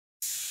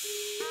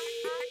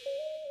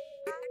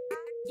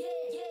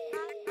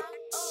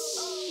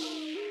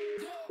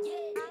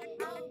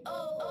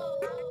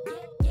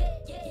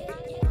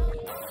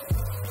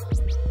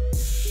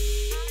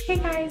Hey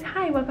guys,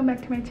 hi, welcome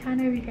back to my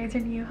channel. If you guys are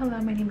new, hello,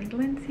 my name is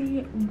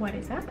Linsey. What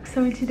is up?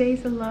 So in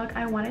today's look,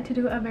 I wanted to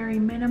do a very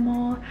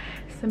minimal,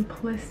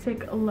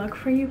 simplistic look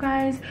for you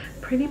guys.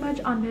 Pretty much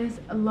on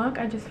this look,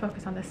 I just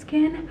focus on the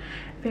skin,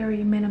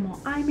 very minimal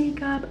eye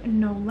makeup,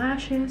 no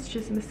lashes,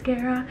 just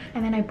mascara,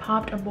 and then I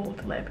popped a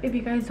bold lip. If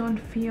you guys don't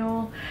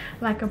feel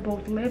like a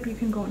bold lip, you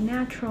can go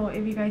natural.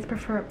 If you guys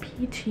prefer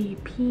peachy,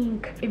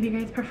 pink, if you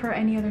guys prefer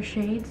any other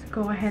shades,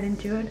 go ahead and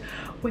do it.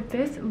 With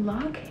this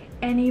look,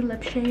 any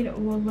lip shade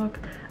will look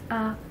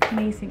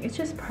amazing. It's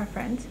just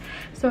preference.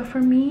 So for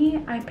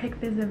me, I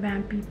picked this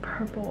vampy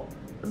purple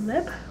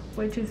lip,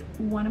 which is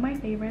one of my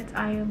favorites.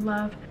 I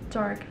love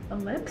dark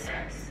lips,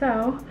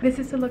 so this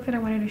is the look that I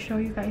wanted to show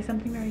you guys.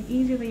 Something very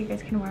easy that you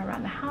guys can wear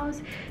around the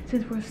house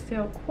since we're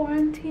still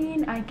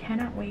quarantined. I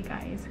cannot wait,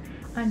 guys,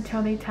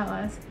 until they tell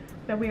us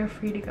that we are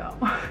free to go.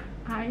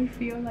 I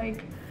feel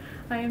like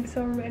I am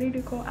so ready to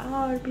go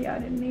out, be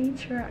out in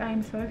nature. I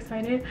am so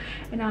excited,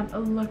 and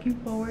I'm looking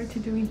forward to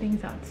doing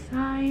things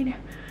outside.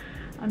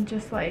 I'm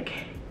just like,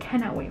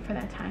 cannot wait for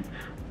that time.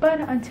 But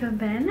until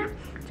then,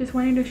 just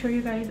wanted to show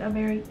you guys a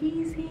very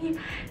easy,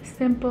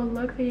 simple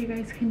look that you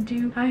guys can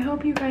do. I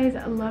hope you guys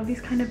love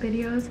these kind of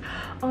videos.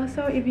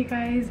 Also, if you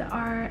guys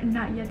are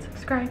not yet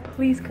subscribed,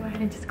 please go ahead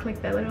and just click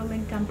that little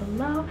link down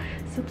below.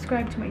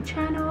 Subscribe to my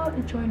channel,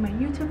 join my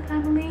YouTube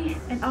family,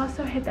 and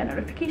also hit that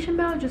notification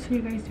bell just so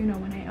you guys do know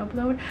when I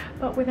upload.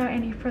 But without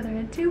any further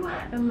ado,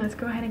 let's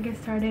go ahead and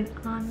get started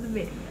on the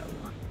video.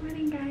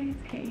 Morning, guys.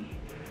 Hey,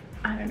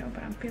 I don't know,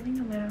 but I'm feeling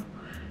a little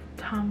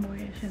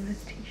tomboyish in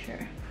this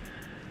t-shirt.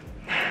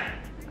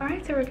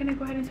 Alright, so we're gonna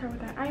go ahead and start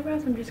with our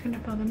eyebrows. I'm just gonna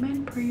fill them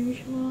in per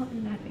usual,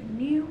 nothing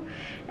new.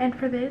 And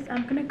for this,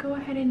 I'm gonna go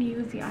ahead and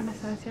use the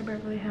Anastasia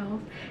Beverly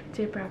Hills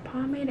Dip Brow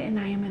Pomade, and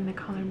I am in the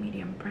color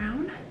medium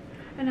brown.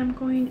 And I'm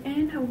going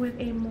in with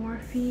a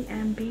Morphe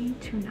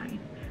MB29.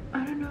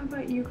 I don't know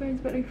about you guys,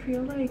 but I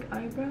feel like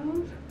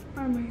eyebrows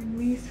are my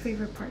least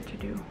favorite part to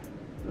do.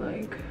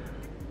 Like,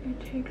 it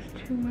takes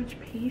too much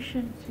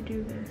patience to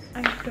do this.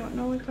 I don't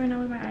know what's going on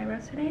with my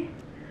eyebrows today.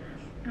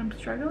 I'm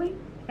struggling,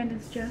 and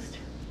it's just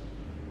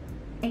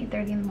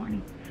 8:30 in the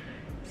morning.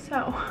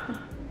 So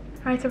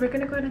alright, so we're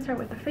gonna go ahead and start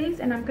with the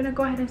face, and I'm gonna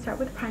go ahead and start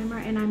with primer,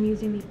 and I'm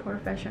using the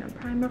Professional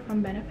Primer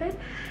from Benefit,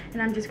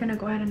 and I'm just gonna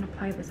go ahead and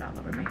apply this all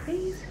over my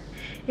face.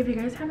 If you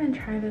guys haven't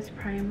tried this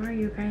primer,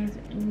 you guys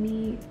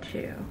need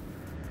to.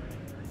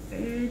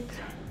 It's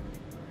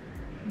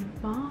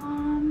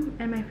bomb,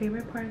 and my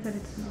favorite part is that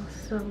it smells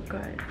so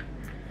good,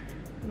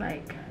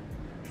 like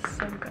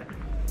so good.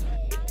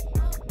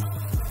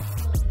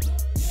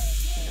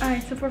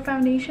 Alright, so for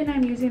foundation,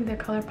 I'm using the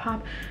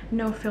ColourPop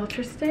No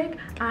Filter Stick.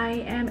 I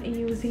am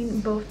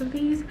using both of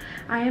these.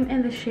 I am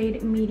in the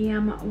shade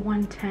Medium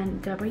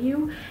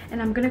 110W,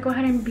 and I'm going to go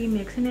ahead and be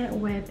mixing it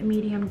with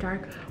Medium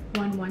Dark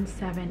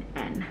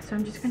 117N. So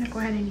I'm just going to go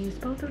ahead and use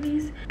both of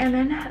these. And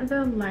then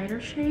the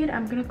lighter shade,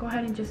 I'm going to go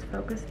ahead and just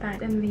focus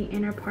that in the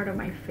inner part of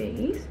my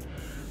face,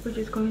 which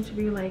is going to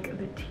be like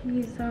the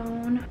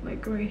T-zone,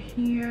 like right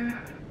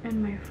here,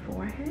 and my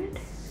forehead.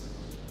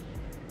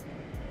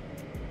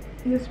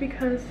 Just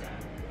because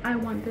I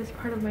want this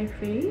part of my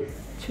face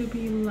to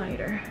be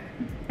lighter.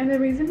 And the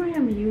reason why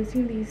I'm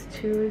using these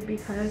two is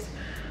because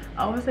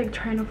I was like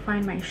trying to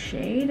find my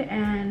shade,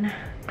 and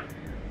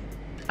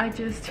I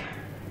just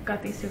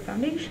got these two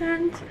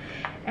foundations,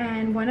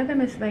 and one of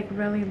them is like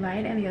really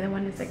light and the other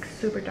one is like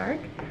super dark,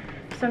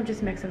 so I'm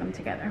just mixing them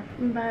together.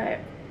 But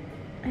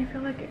I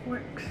feel like it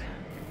works.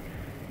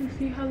 You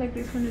see how like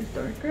this one is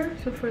darker,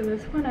 so for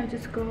this one I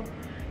just go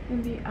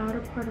in the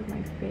outer part of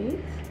my face,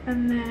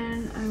 and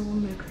then I will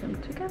mix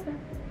them together.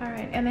 All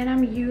right, and then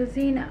I'm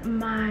using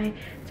my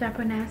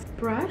Japanese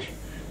brush,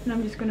 and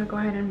I'm just gonna go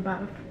ahead and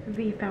buff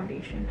the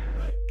foundation.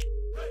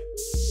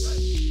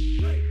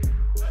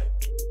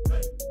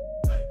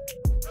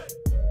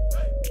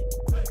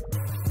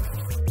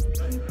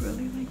 I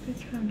really like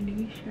this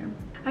foundation.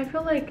 I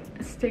feel like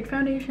stick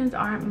foundations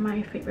aren't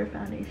my favorite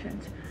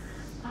foundations.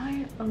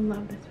 I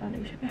love this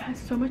foundation. It has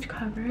so much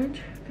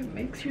coverage. It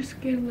makes your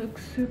skin look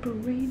super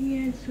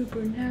radiant,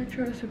 super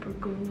natural, super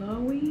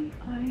glowy.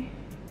 I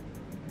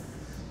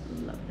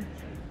love this.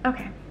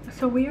 Okay,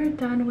 so we are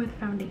done with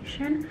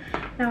foundation.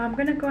 Now I'm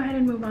gonna go ahead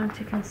and move on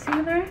to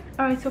concealer.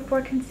 All right, so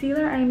for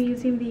concealer, I'm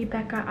using the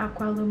Becca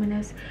Aqua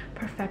Luminous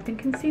Perfecting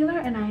Concealer,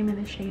 and I am in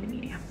the shade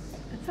medium.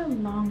 That's a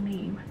long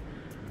name.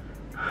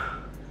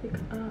 It's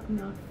like a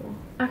mouthful.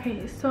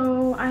 Okay,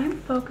 so I am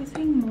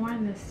focusing more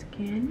on the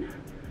skin,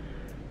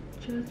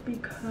 just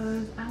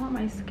because I want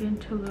my skin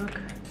to look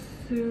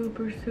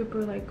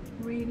super like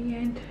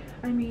radiant.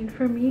 I mean,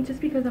 for me, just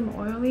because I'm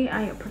oily,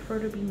 I prefer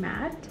to be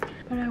matte,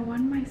 but I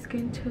want my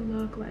skin to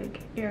look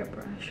like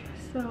airbrush.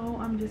 So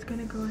I'm just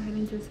gonna go ahead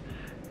and just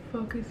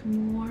focus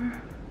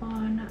more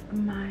on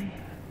my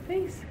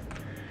face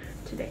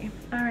today.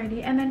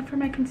 Alrighty, and then for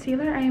my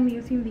concealer, I am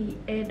using the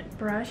ID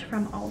brush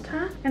from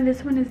Ulta, and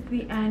this one is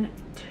the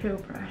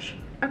N2 brush.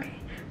 Okay,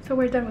 so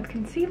we're done with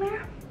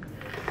concealer.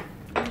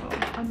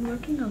 I'm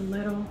looking a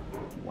little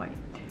white.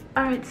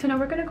 All right, so now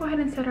we're gonna go ahead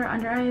and set our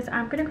under eyes.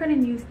 I'm gonna go ahead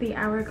and use the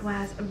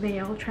Hourglass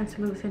Veil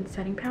Translucent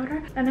Setting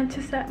Powder. And then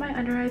to set my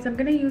under eyes, I'm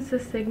gonna use the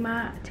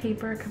Sigma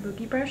Taper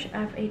Kabuki Brush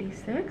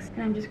F86.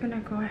 And I'm just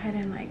gonna go ahead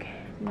and like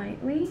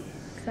lightly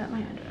set my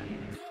under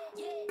eyes.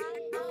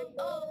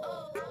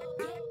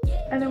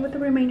 And then with the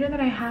remainder that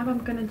I have,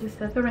 I'm gonna just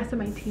set the rest of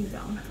my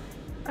T-zone.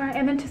 Alright,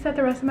 and then to set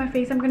the rest of my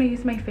face, I'm going to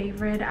use my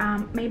favorite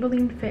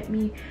Maybelline Fit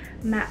Me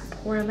Matte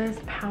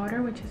Poreless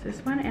Powder, which is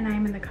this one, and I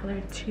am in the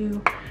color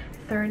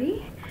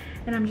 230.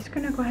 And I'm just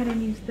going to go ahead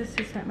and use this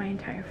to set my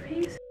entire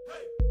face.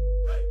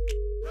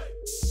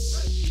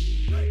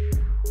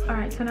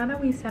 Alright, so now that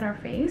we set our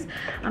face,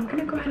 I'm going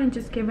to go ahead and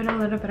just give it a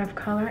little bit of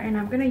color, and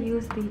I'm going to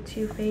use the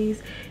Too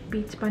Faced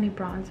Beach Bunny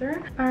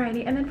Bronzer.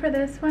 Alrighty, and then for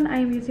this one, I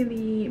am using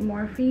the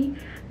Morphe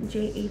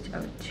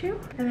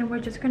JH02, and then we're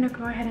just going to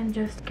go ahead and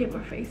just give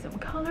our face some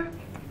color.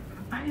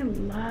 I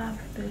love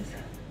this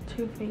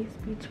Too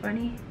Faced Beach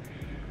Bunny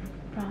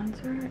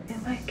Bronzer.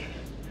 It like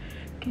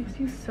gives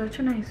you such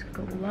a nice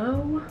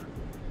glow.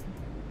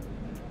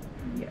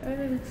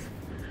 Yes,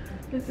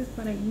 this is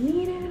what I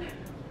needed.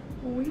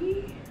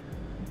 We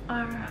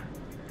are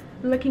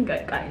looking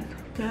good, guys.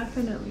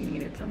 Definitely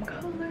needed some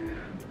color.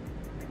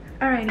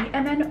 Alrighty,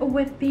 and then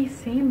with the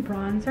same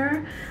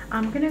bronzer,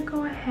 I'm gonna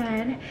go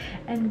ahead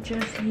and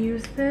just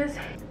use this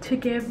to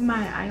give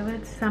my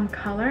eyelids some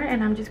color,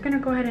 and I'm just gonna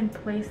go ahead and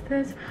place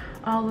this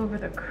all over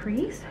the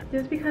crease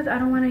just because I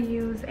don't want to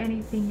use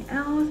anything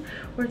else.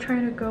 We're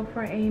trying to go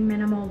for a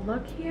minimal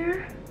look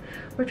here.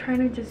 We're trying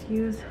to just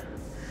use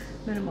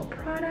minimal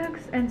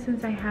products, and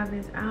since I have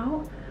this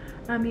out,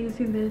 I'm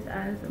using this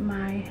as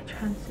my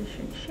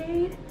transition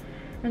shade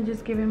and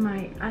just giving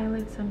my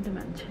eyelids some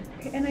dimension.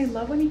 Okay, and I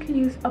love when you can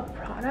use a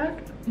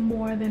product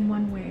more than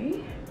one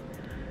way.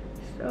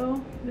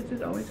 So this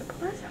is always a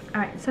plus.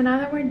 All right, so now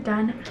that we're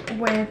done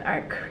with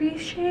our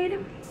crease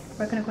shade,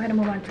 we're gonna go ahead and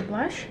move on to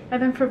blush.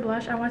 And then for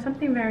blush, I want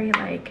something very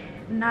like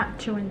not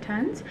too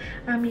intense.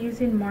 I'm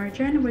using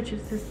Margin, which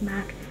is this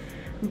MAC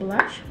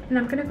blush. And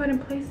I'm gonna go ahead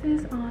and place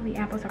this on the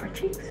apples of our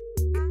cheeks.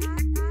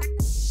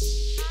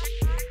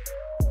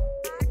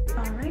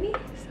 Alrighty,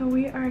 so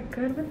we are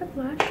good with the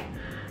blush.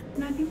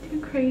 Nothing too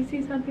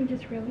crazy, something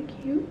just really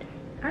cute.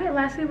 Alright,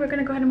 lastly, we're going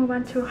to go ahead and move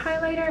on to a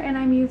highlighter, and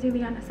I'm using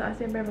the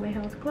Anastasia Beverly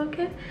Hills Glow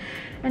Kit.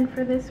 And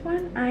for this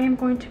one, I am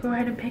going to go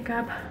ahead and pick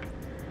up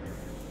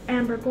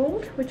Amber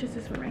Gold, which is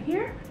this one right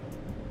here.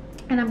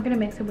 And I'm going to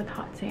mix it with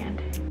Hot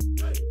Sand.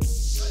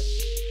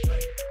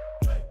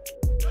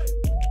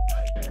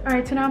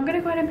 Alright, so now I'm going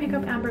to go ahead and pick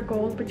up Amber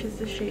Gold, which is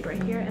this shade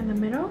right here in the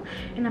middle.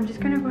 And I'm just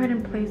going to go ahead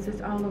and place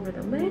this all over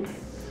the lid.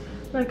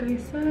 Like I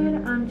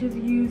said, I'm just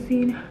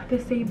using the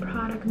same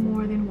product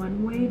more than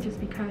one way just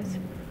because,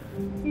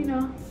 you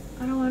know,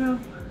 I don't want to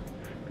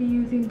be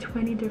using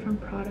 20 different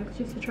products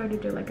just to try to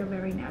do like a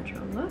very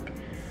natural look.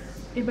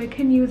 If I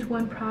can use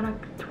one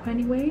product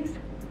 20 ways,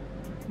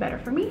 better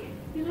for me,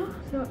 you know?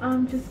 So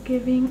I'm just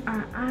giving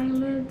our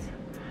eyelids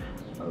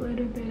a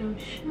little bit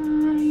of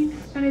shine.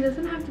 And it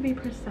doesn't have to be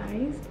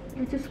precise.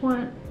 I just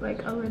want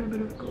like a little bit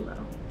of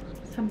glow.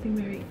 Something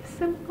very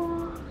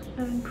simple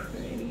and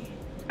pretty.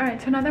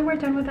 Alright, so now that we're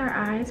done with our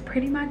eyes,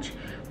 pretty much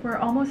we're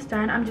almost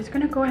done. I'm just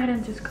going to go ahead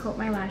and just coat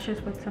my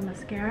lashes with some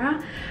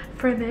mascara.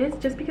 For this,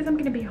 just because I'm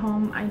going to be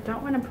home, I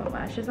don't want to put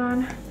lashes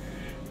on.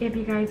 If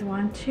you guys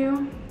want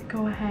to,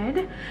 go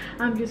ahead.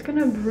 I'm just going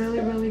to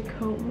really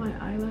coat my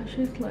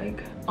eyelashes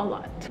like a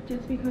lot.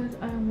 Just because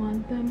I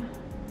want them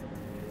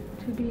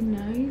to be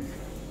nice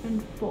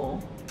and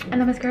full. And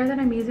the mascara that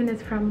I'm using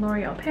is from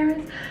L'Oreal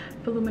Paris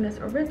Voluminous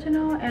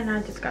Original, and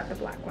I just got the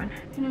black one.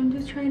 And I'm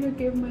just trying to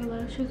give my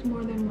lashes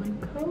more than one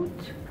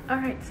coat.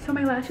 Alright, so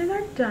my lashes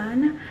are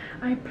done.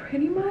 I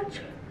pretty much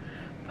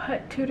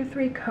put 2 to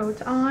 3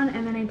 coats on,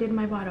 and then I did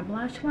my bottom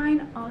lash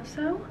line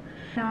also.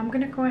 Now I'm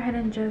going to go ahead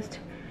and just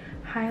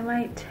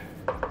highlight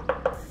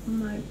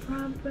my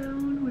brow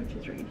bone, which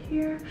is right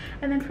here.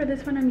 And then for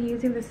this one, I'm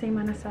using the same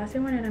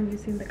Anastasia one, and I'm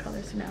using the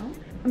color Snow.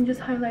 I'm just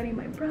highlighting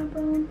my brow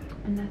bone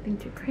and nothing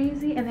too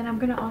crazy. And then I'm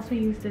going to also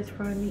use this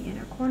for the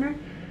inner corner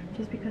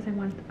just because I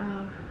want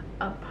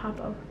a pop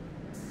of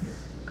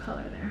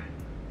color there.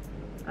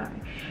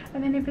 Alright,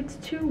 and then if it's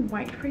too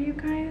white for you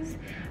guys,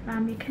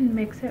 you can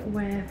mix it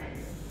with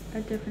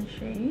a different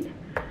shade.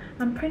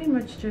 I'm pretty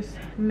much just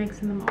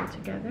mixing them all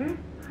together.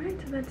 Alright,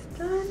 so that's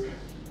done.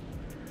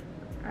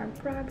 Our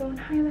brow bone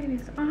highlight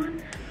is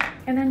on,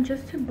 and then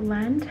just to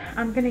blend,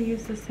 I'm gonna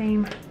use the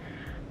same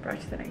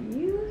brush that I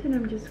use, and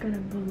I'm just gonna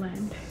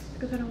blend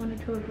because I don't want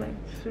it to look like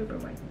super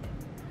white.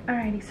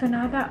 Alrighty, so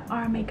now that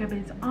our makeup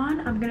is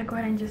on, I'm gonna go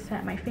ahead and just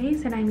set my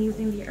face, and I'm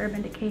using the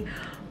Urban Decay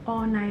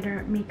All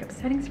Nighter Makeup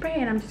Setting Spray,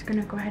 and I'm just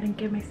gonna go ahead and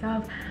give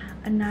myself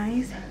a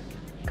nice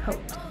coat.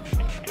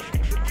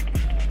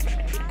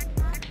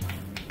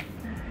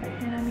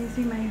 And I'm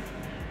using my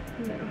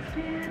little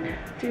fan.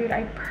 Dude,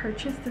 I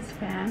purchased this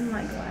fan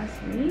like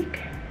last week.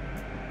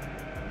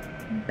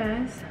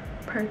 Best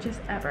purchase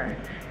ever.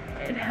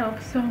 It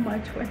helps so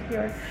much with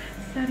your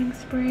setting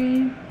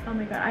spray. Oh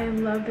my god, I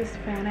love this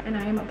fan and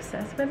I am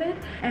obsessed with it.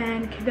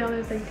 And Cadell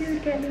is like,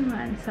 dude, get me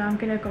one. So I'm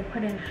gonna go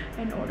put in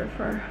an order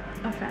for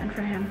a fan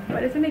for him.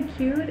 But isn't it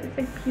cute? It's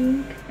like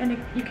pink, and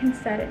you can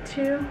set it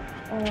too,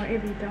 or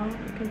if you don't,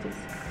 you can just,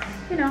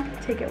 you know,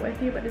 take it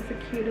with you. But it's the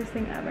cutest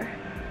thing ever.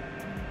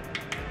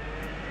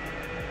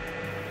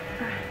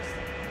 Alright,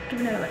 just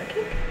giving it a little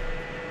kick.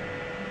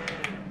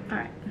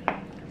 Alright,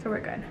 so we're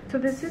good. So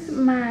this is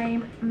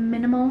my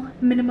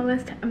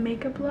minimalist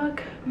makeup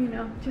look, you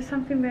know, just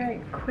something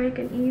very quick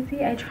and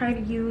easy. I try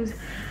to use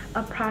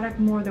a product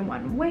more than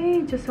one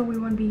way, just so we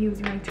wouldn't be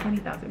using like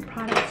 20,000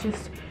 products,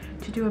 just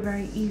to do a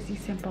very easy,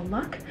 simple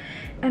look.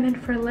 And then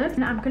for lips,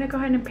 I'm gonna go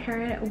ahead and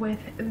pair it with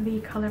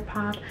the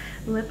ColourPop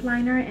lip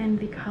liner in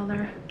the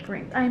color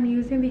Drink. I'm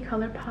using the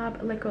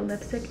ColourPop liquid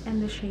lipstick in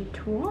the shade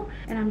Tool,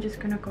 and I'm just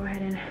gonna go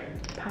ahead and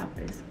pop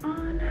this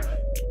on.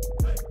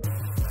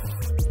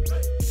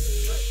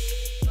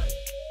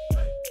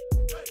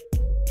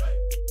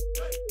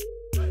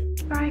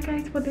 Alright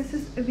guys, well this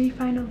is the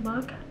final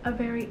look. A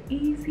very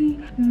easy,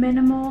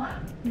 minimal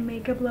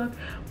makeup look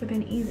with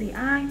an easy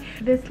eye.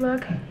 This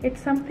look,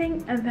 it's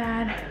something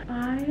that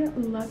I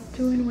love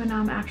doing when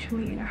I'm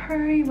actually in a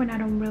hurry, when I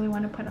don't really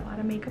want to put a lot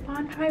of makeup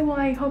on. Alright, well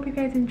I hope you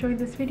guys enjoyed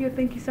this video.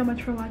 Thank you so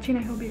much for watching.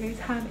 I hope you guys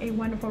have a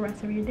wonderful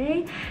rest of your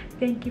day.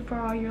 Thank you for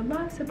all your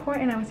love, support,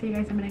 and I will see you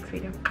guys in my next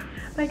video.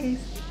 Bye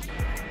guys.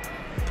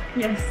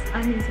 Yes,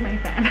 I'm using my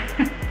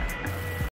fan.